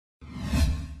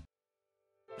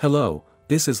Hello,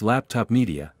 this is Laptop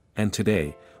Media, and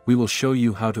today, we will show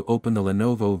you how to open the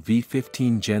Lenovo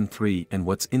V15 Gen 3 and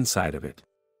what's inside of it.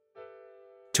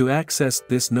 To access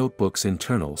this notebook's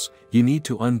internals, you need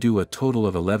to undo a total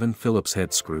of 11 Phillips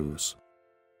head screws.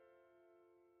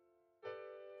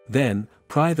 Then,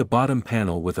 pry the bottom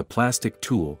panel with a plastic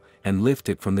tool, and lift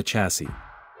it from the chassis.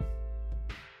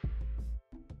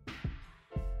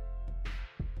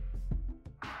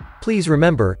 Please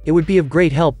remember, it would be of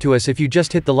great help to us if you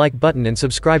just hit the like button and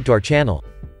subscribe to our channel.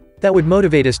 That would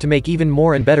motivate us to make even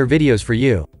more and better videos for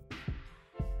you.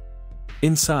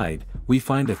 Inside, we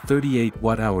find a 38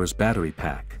 watt-hours battery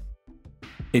pack.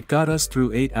 It got us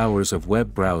through 8 hours of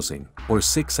web browsing, or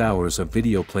 6 hours of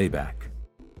video playback.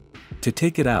 To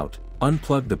take it out,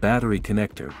 unplug the battery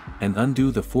connector, and undo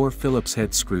the 4 Phillips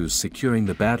head screws securing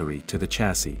the battery to the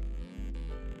chassis.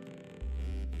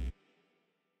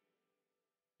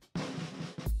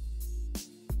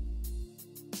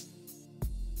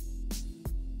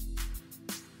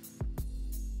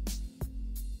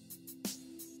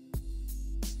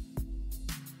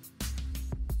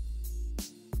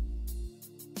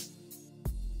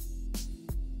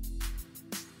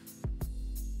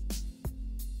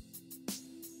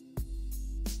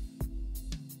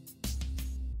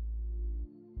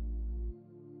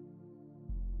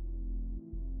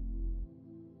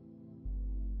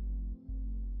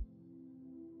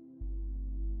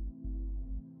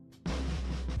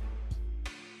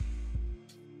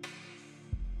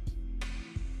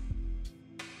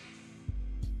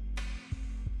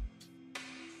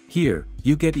 Here,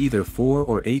 you get either 4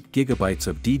 or 8 GB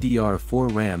of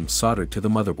DDR4 RAM soldered to the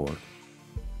motherboard.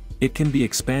 It can be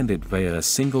expanded via a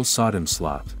single SODIMM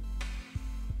slot.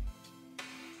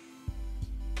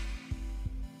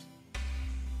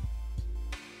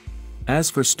 As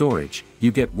for storage,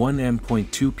 you get one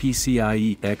M.2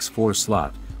 PCIe X4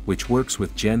 slot, which works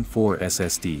with Gen 4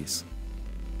 SSDs.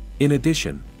 In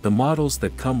addition, the models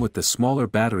that come with the smaller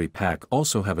battery pack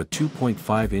also have a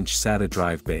 2.5-inch SATA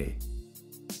drive bay.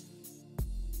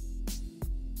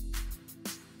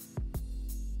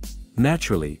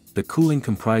 Naturally, the cooling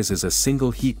comprises a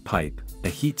single heat pipe, a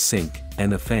heat sink,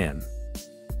 and a fan.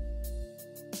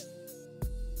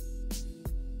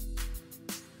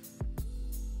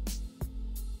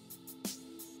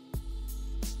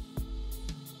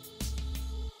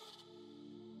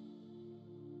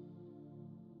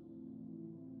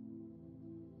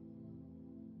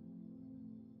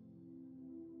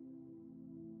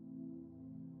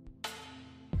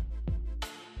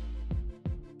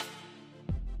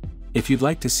 If you'd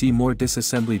like to see more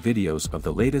disassembly videos of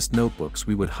the latest notebooks,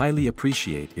 we would highly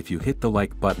appreciate if you hit the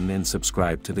like button and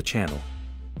subscribe to the channel.